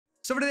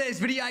So for today's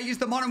video, I used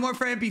the Modern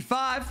Warfare MP5.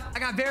 I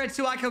got very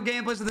 2 IQ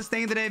gameplays with this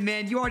thing today,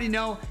 man. You already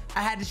know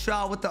I had to show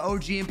out with the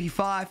OG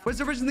MP5. It was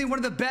originally one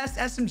of the best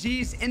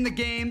SMGs in the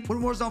game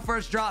when Warzone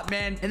first dropped,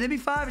 man. And the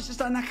MP5 is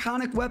just an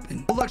iconic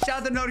weapon. But look,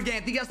 shout out to the Noda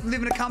Gang. Thank you guys for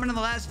leaving a comment on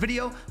the last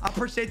video. I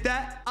appreciate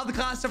that. I'll have the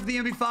class stuff for the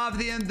MP5 at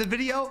the end of the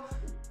video.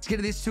 Let's get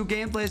to these 2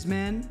 gameplays,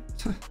 man.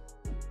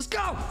 Let's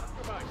go. All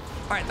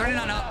right,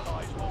 39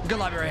 up. Good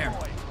lobby right here.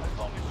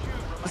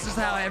 This is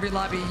how every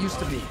lobby used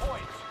to be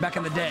back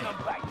in the day.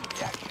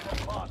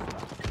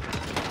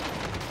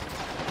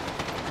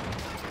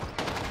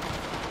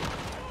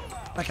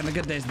 Back in the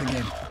good days of the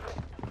game.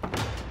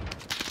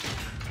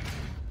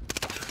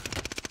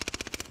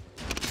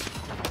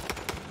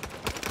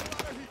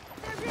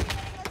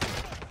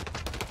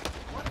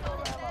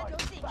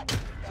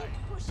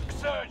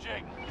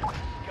 Surging.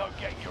 Go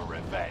get your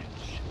revenge.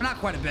 Not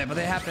quite a bit, but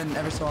they happen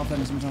every so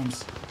often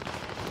sometimes.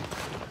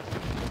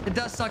 It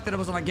does suck that it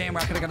was on a game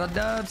where I could have got a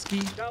dub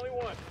ski. Charlie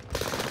 1.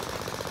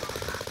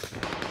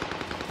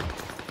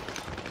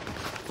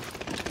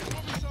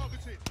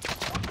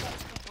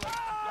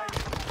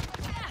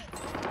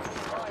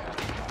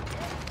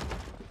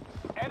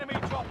 Enemy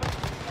dropping.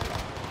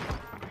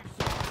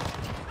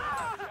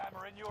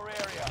 Jammer in your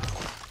area.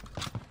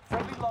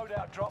 Friendly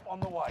loadout drop on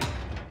the way.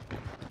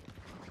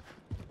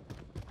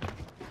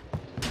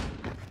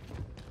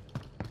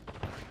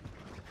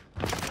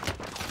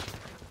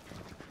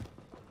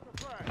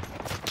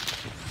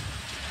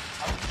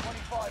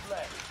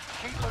 Left.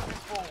 Keep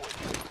moving forward.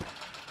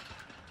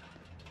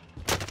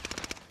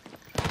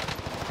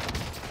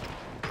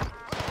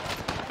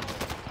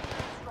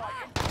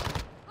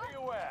 Be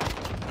aware.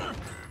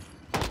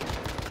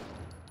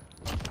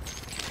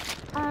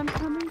 I'm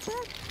coming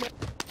back.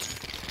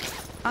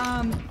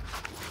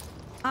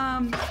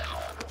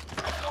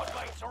 Squad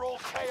mates are all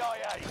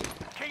KIA.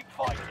 Keep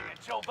fighting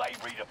until they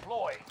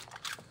redeploy.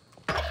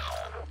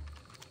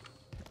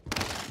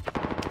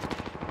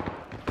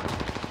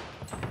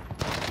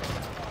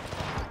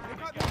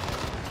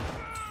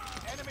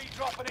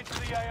 Dropping into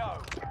the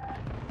AO.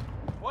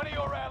 One of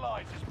your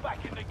allies is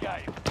back in the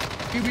game.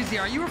 UBZ,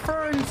 are you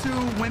referring to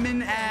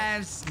women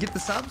as get the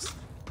subs?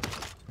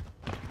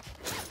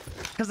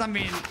 Because I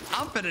mean,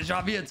 I'm finna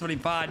drop you at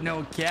 25,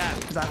 no cap.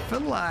 Because I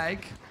feel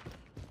like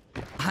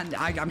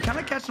I'm kind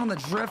of catching on the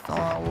drift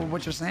of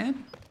what you're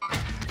saying,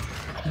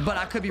 but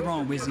I could be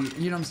wrong, Wizzy.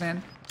 You know what I'm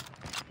saying?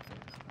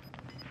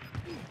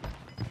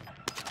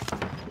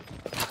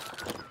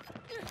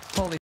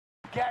 Holy.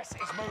 Gas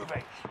is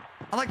moving.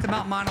 I like to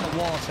mount mine on the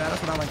wall, Chad.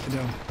 That's what I like to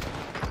do.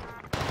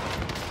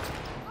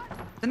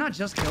 Didn't I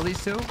just kill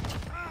these 2?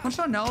 Don't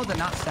y'all know they're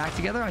not stacked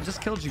together? I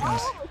just killed you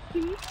guys.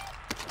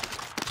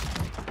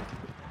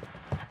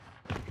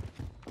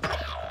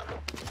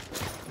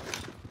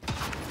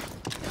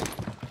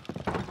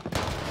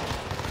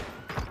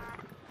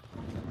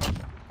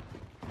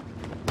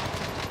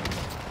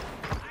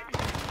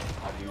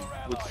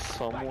 Would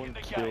someone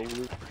kill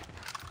me?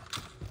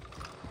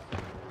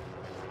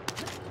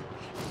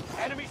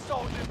 Enemy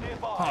soldiers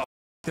nearby. Oh,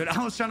 dude,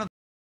 I was trying to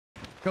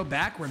go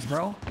backwards,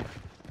 bro.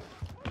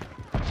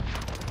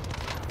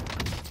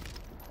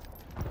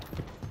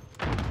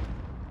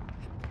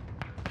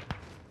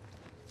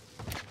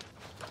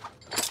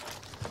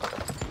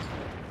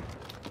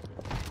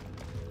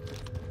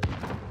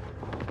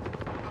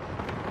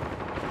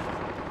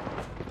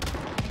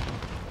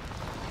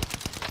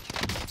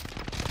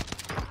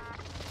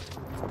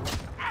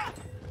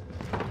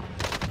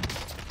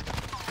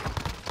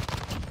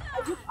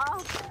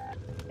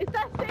 Is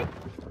that safe?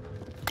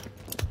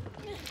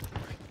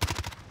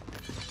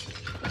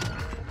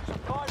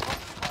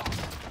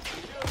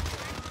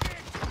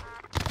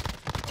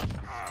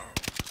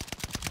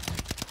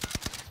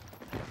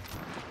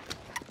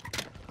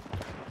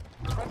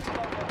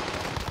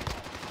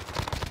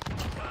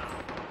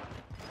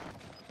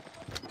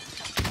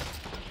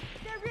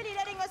 They're really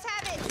letting us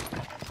have it.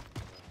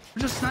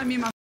 Just snipe me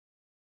in my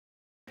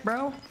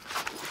bro.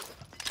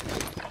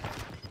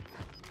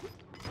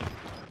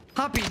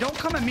 Hoppy, don't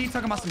come at me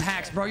talking about some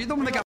hacks, bro. You're the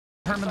one that got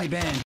permanently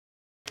banned.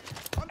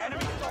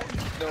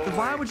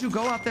 Why would you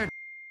go out there?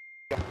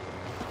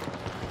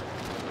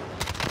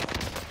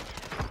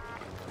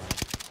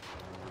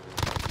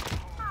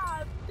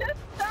 Just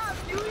stop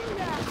doing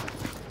that.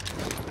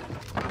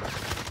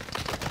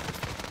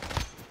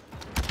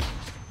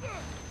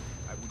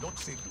 I will not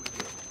save you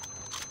again.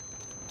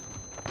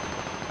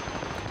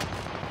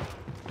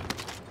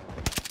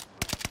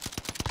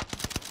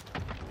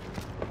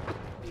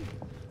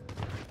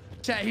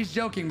 Chat, he's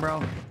joking,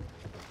 bro.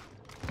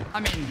 I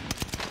mean,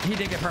 he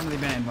did get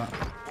permanently banned, but.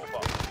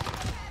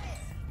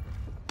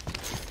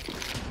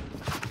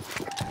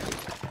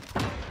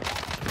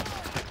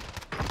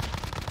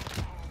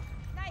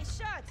 Nice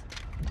shot.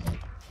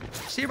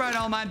 She right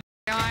on my.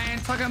 I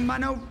ain't talking about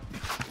no.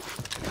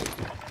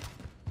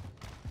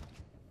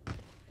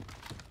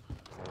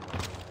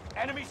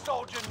 Enemy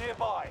soldier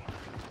nearby.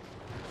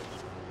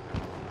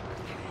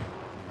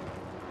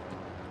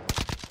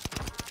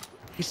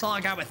 You saw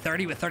a guy with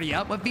 30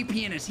 up? What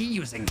VPN is he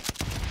using?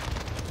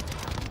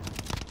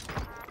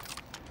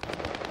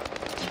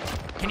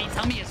 Can you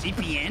tell me his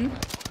VPN?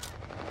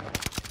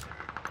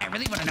 I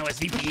really want to know his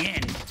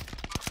VPN.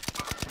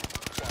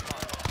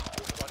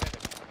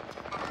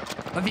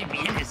 What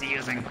VPN is he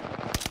using?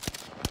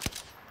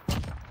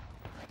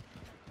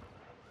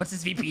 What's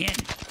his VPN?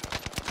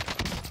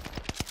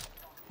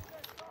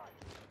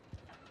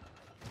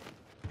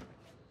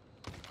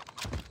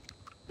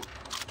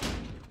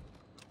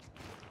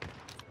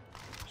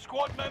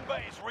 Squad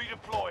member is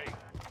redeploying.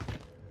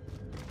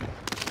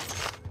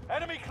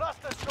 Enemy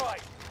cluster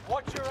strike.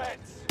 Watch your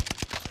heads.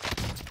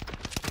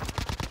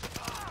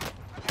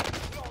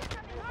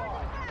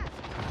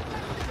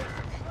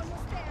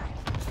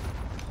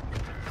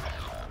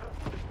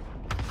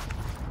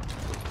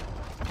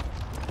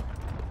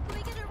 Can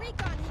we get a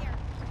recon here?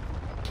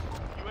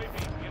 UAV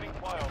getting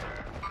flyover.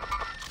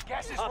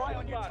 Gas is right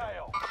on your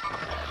tail.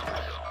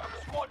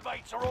 Squad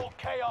mates are all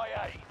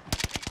KIA.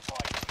 Keep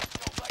fighting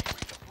until they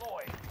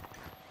redeploy.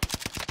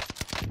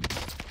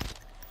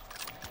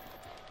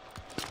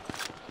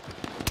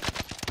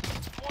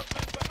 Squad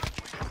member is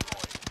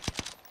redeployed.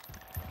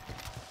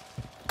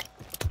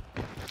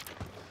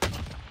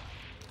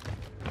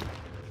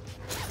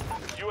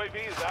 UAV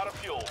is out of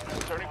fuel.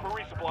 Turning for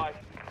resupply.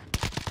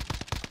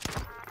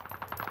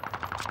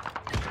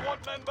 Squad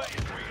member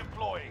is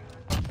redeploying.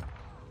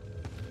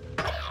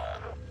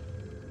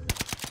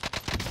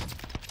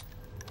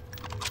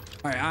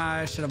 All right,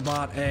 I should have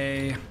bought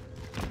a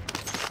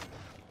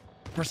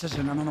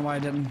precision. I don't know why I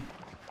didn't.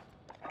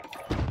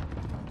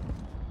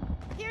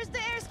 Here's the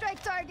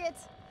airstrike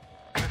targets.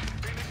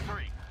 Phoenix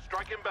 3,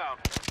 strike inbound.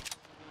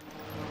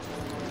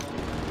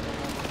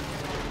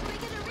 Can we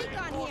get a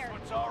recon here?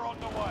 Reinforcements are on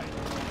the way.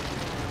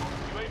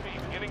 UAV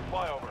beginning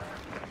flyover.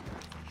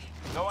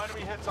 No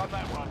enemy hits on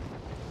that run.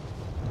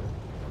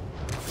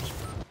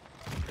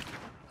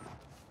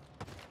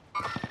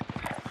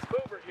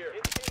 Over here.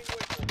 Indicating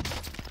whistle.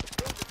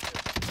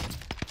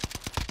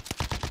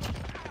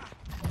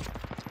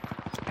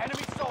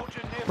 Enemy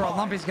soldier nearby. Bro,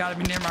 Lumpy's got to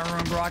be near my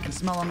room, bro. I can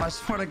smell him. I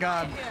swear to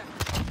God.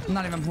 I'm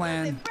not even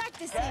playing.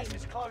 Practicing. Gas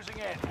is closing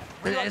in.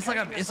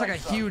 It's like a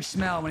huge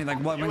smell when he like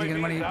what when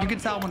you can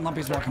tell when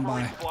Lumpy's walking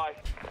by.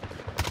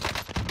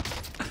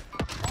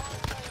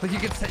 Like you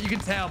can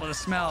tell by the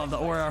smell of the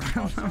aura.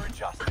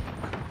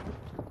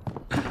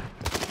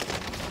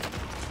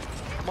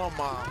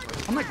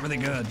 I'm like really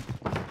good.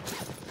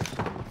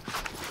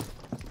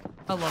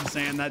 I love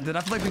saying that, dude.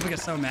 I feel like people get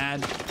so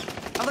mad. I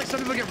feel like some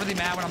people get really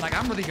mad when I'm like,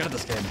 I'm really good at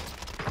this game.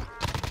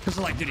 Because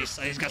they're like, dude,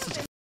 he's got such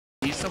a...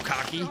 He's so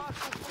cocky.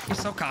 He's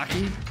so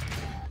cocky.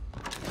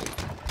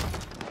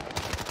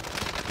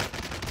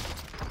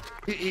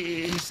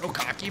 He's so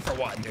cocky for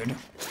what, dude?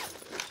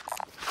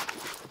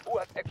 Ooh,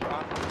 that's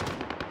extra.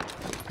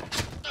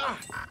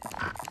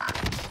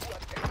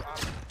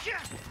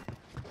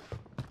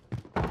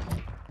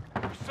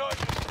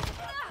 Resurgence is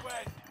about to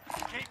end.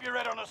 Keep your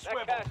head on a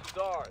swivel.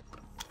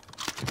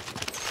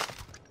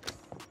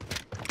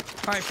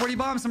 All right, 40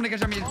 bombs. Somebody can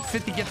drop me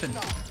 50 gifted.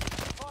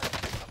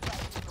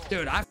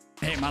 Dude, I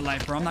hate my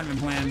life, bro. I'm not even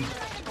playing.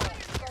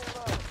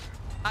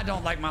 I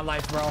don't like my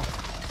life, bro.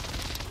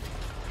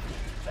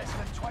 Less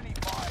than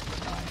 25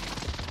 remain.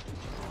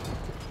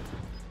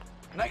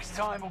 Next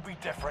time will be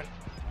different.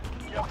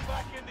 You're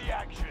back in the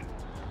action.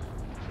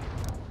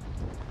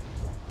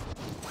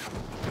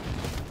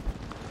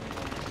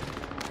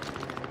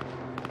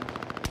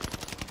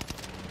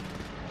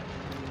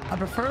 I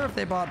prefer if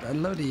they bought a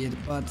loadout,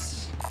 but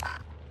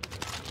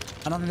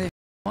I don't think they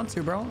want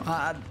to, bro.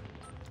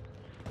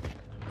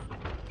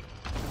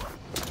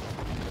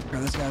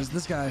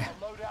 This guy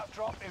Loadout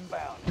drop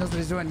inbound. knows what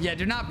he's doing. Yeah,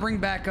 do not bring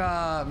back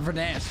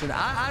Verdansk, dude.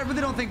 I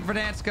really don't think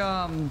Verdansk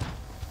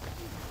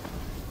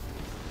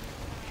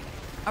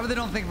I really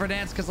don't think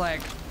Verdansk is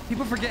like,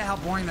 people forget how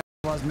boring that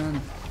was,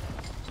 man.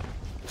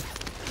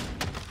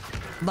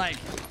 Like,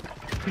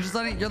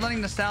 you're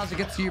letting nostalgia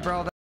get to you,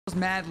 bro. That was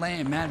mad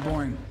lame, mad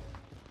boring.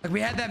 Like,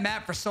 we had that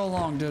map for so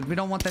long, dude. We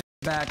don't want that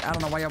back. I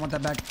don't know why y'all want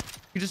that back.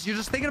 You're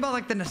just thinking about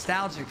like the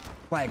nostalgic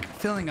like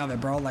feeling of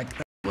it, bro. Like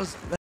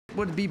that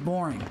would be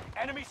boring.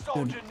 Enemy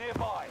soldier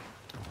nearby.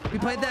 We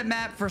played that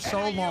map for so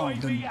Enemy long,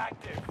 UAV dude.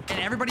 active. And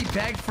everybody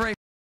begged for a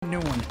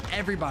new one.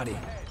 Everybody.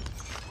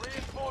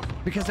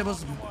 Reinforcements Because it are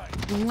was on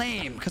the way.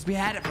 lame. Because we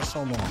had it for so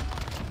long.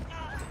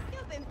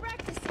 You've been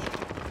practicing.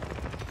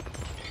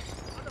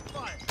 Under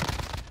fire.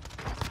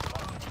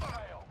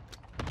 Fail.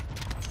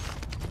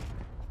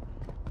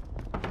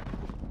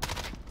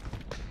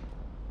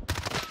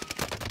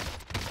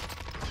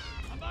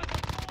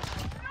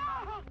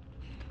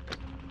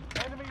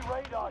 Enemy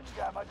radar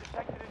jammer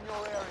detected in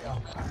your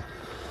area.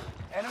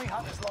 Enemy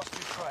hunters lost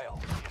your trail.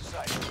 You're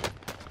safe.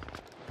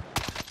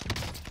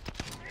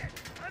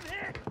 I'm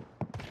hit.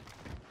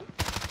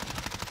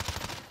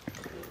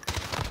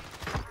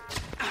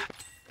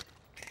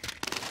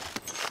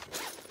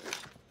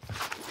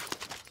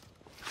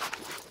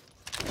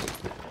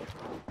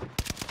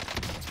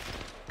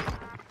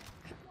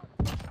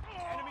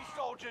 Enemy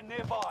soldier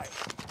nearby.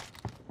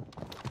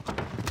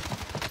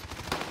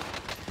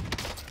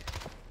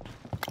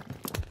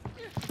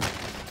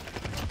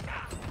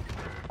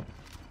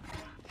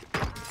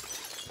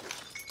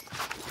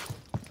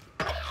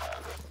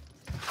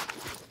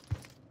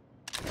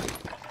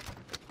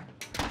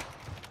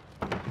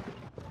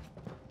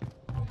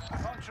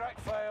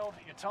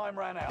 time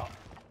ran out.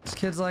 This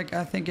kid's like,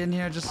 I think in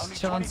here just Only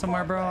chilling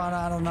somewhere, bro. 25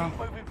 I don't know. Keep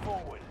moving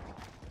forward.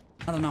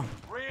 I don't know.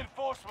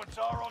 Reinforcements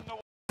are on the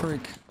way.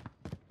 Freak.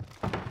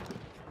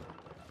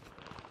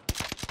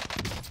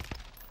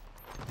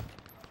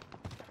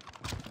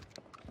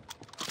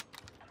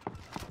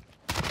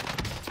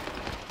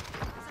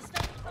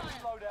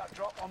 Loadout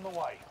drop on the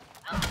way.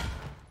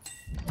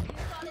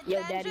 Yo,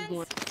 daddy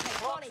going.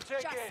 Clock's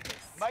ticking.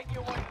 Make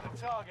your way to the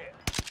target.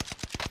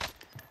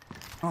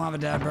 I don't have a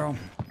dad, bro.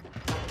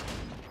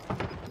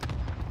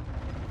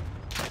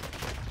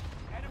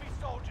 Enemy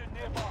soldier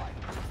nearby.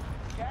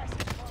 Gas is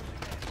closing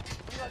in.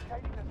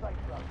 Relocating the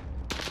safe zone.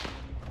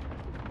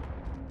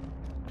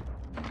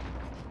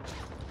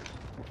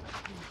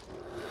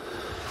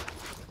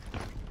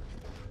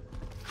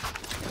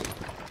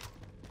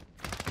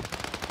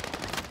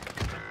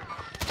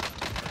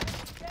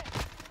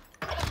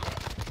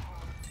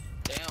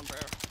 Damn, bro.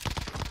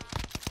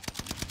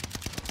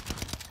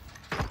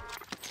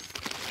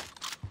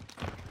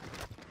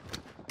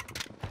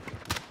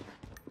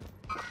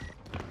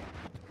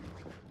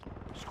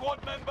 Squad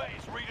member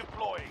is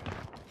redeploying.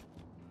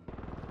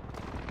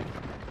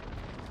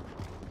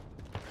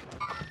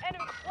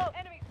 Enemy close.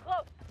 Enemy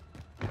close.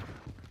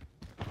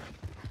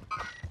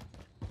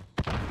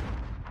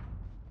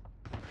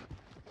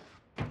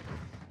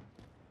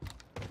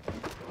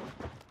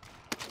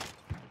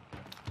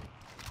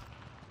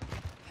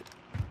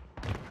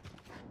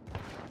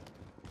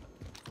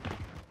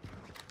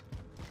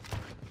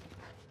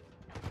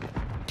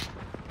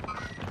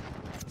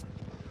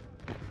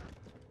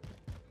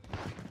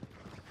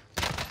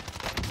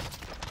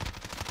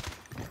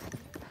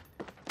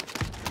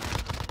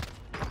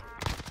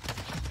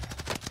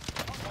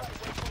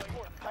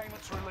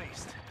 Payments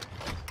released.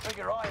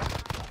 Figure I.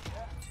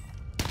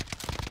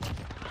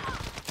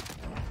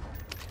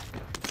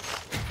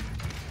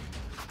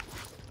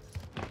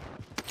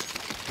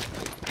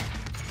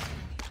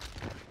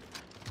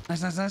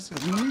 Nice, nice, nice.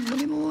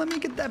 Let me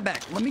get that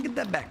back. Let me get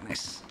that back.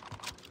 Nice.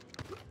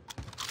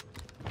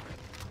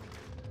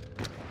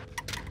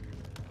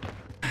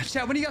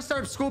 Chat, when do you guys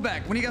start school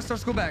back? When do you guys start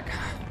school back?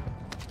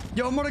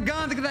 Yo, Morgan,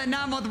 look at that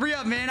 9-month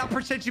re-up, man. I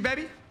appreciate you,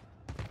 baby.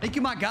 Thank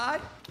you, my guy.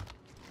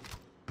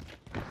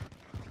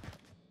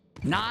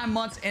 9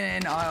 months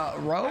in a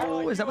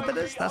row? Is that what that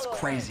is? That's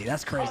crazy.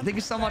 That's crazy. Thank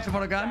you so much,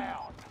 Morgan.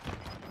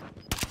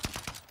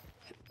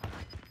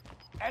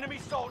 Enemy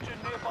soldier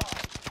nearby.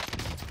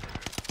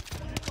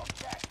 Got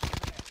gas in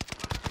there.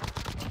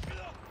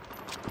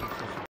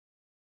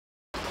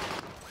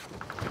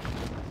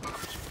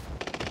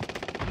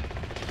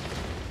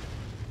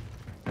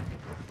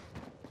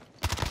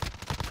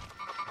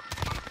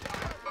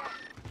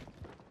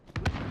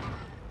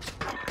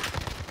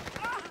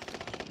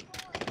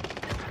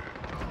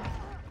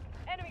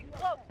 Enemy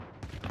close.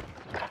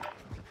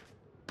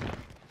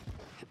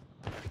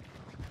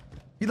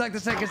 You'd like to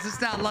say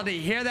consistent out, Lundy.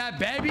 Hear that,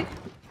 baby?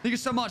 Thank you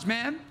so much,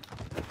 man.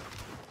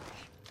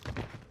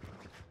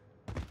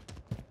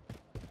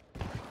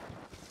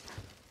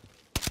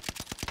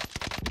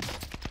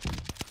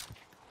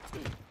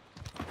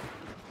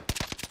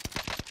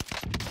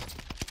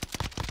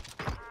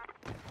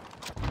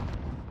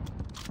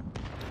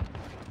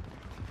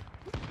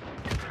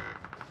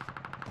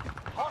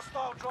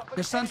 Hostile dropping.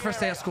 Your son's in first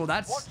day of area. school.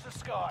 Watch the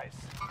skies.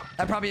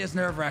 That probably is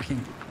nerve-wracking.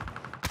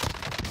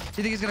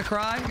 You think he's gonna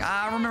cry?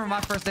 I remember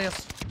my first day of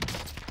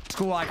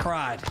school. I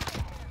cried.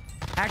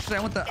 Actually,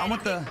 I went the.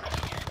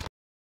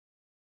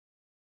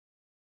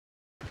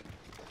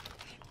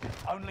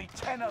 Only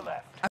 10 are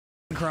left. I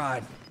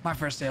cried my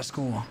first day of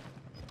school.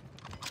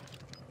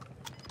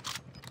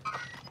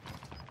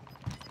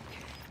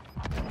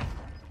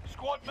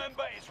 Squad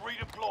member is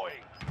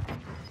redeploying.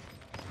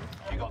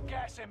 You got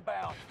gas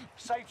inbound.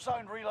 Safe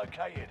zone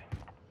relocated.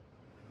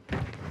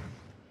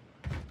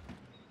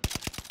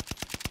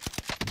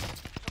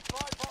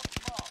 Supply box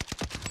marked.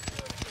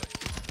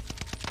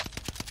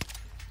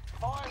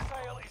 Fire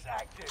sale is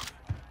active.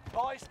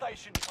 Buy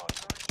station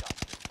codes are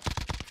adjusted.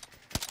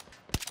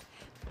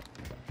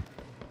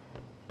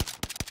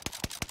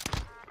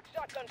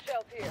 Shotgun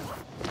shells here.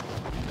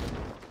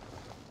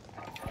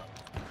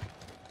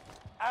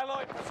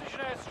 Allied precision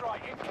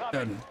airstrike incoming.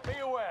 Good. Be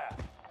aware.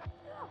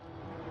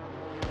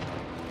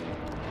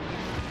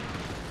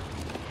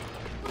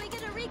 Can we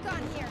get a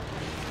recon here?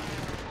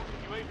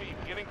 UAV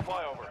beginning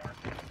flyover.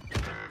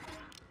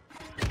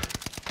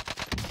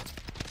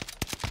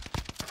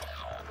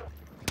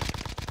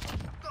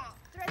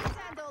 Threat is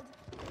handled.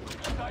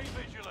 Stay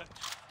vigilant.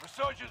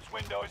 Resurgence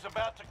window is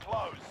about to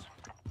close.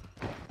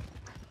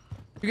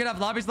 You could have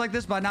lobbies like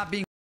this by not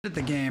being at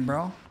the game,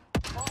 bro.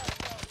 Fire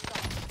sale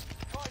stopped.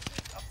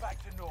 Prices are back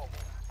to normal.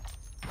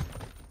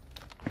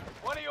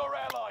 One of your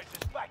allies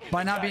is back in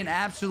By the not game. being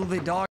absolutely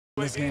dog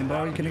in this game,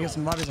 bro. You can get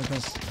some lobbies like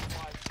this.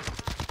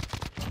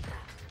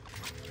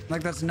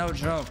 Like that's no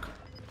joke.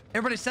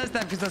 Everybody says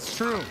that because that's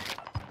true.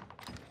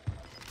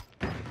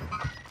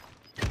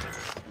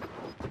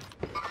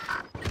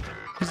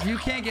 Because if you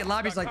can't get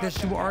lobbies like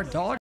this, you are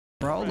dog,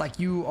 bro. Like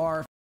you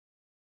are.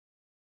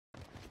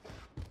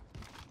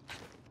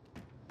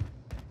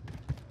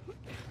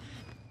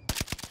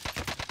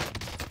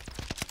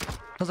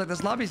 was like,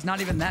 this lobby's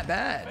not even that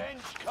bad.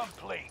 Revenge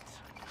complete.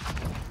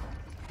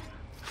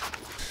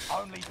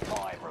 Only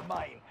 5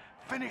 remain.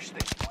 Finish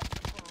this once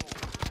and for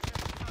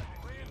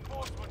all.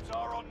 Reinforcements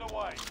are on the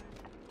way.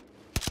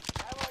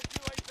 Allied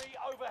UAV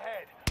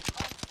overhead.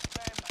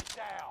 Hunt them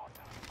down.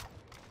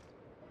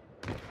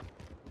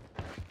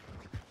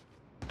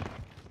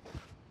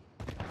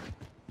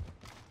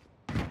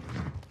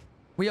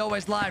 We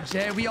always live,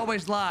 Jay. We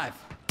always live.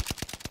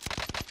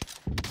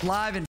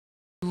 Live and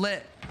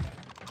lit.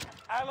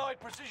 Allied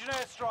precision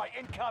airstrike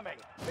incoming.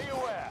 Be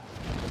aware.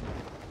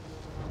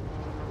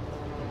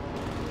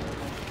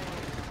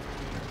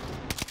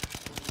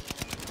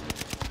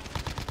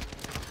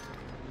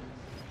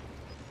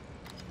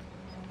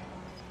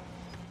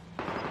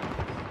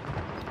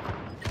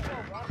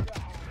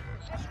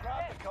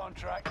 Scrap the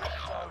contract.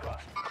 It's over.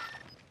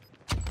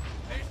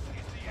 This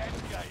is the end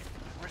game.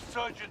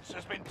 Resurgence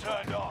has been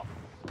turned off.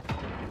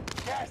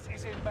 Gas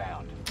is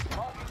inbound.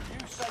 Marking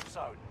new safe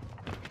zone.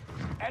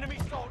 Enemy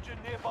soldier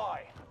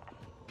nearby.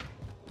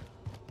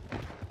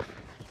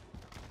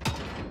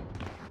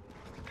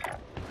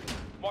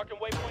 Marking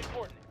waypoint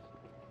coordinates.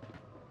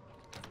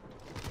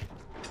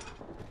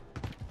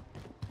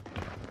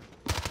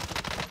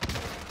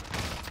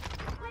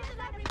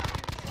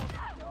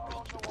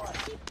 On the way.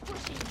 Keep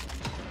pushing.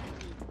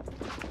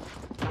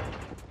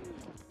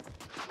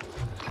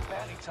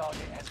 Bounty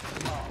target has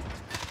been marked.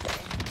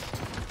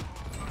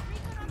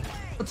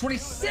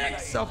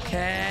 26.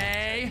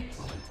 Okay.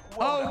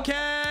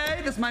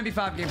 Okay. This might be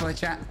 5 gameplay,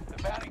 chat.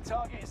 The bounty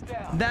target is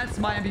down. That's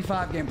my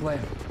MP5 gameplay.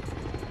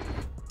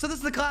 So this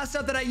is the class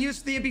setup that I used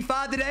for the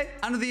MP5 today.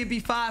 I know the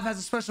MP5 has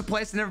a special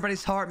place in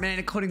everybody's heart, man,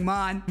 including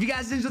mine. If you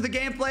guys enjoy the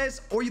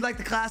gameplays or you like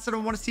the class setup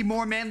and want to see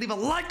more, man, leave a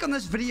like on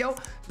this video,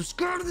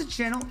 subscribe to the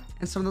channel,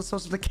 and some of those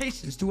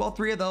notifications. Do all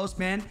 3 of those,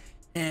 man,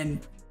 and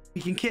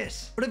we can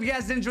kiss. But if you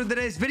guys enjoyed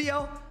today's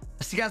video,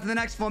 I'll see you guys in the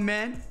next one,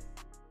 man.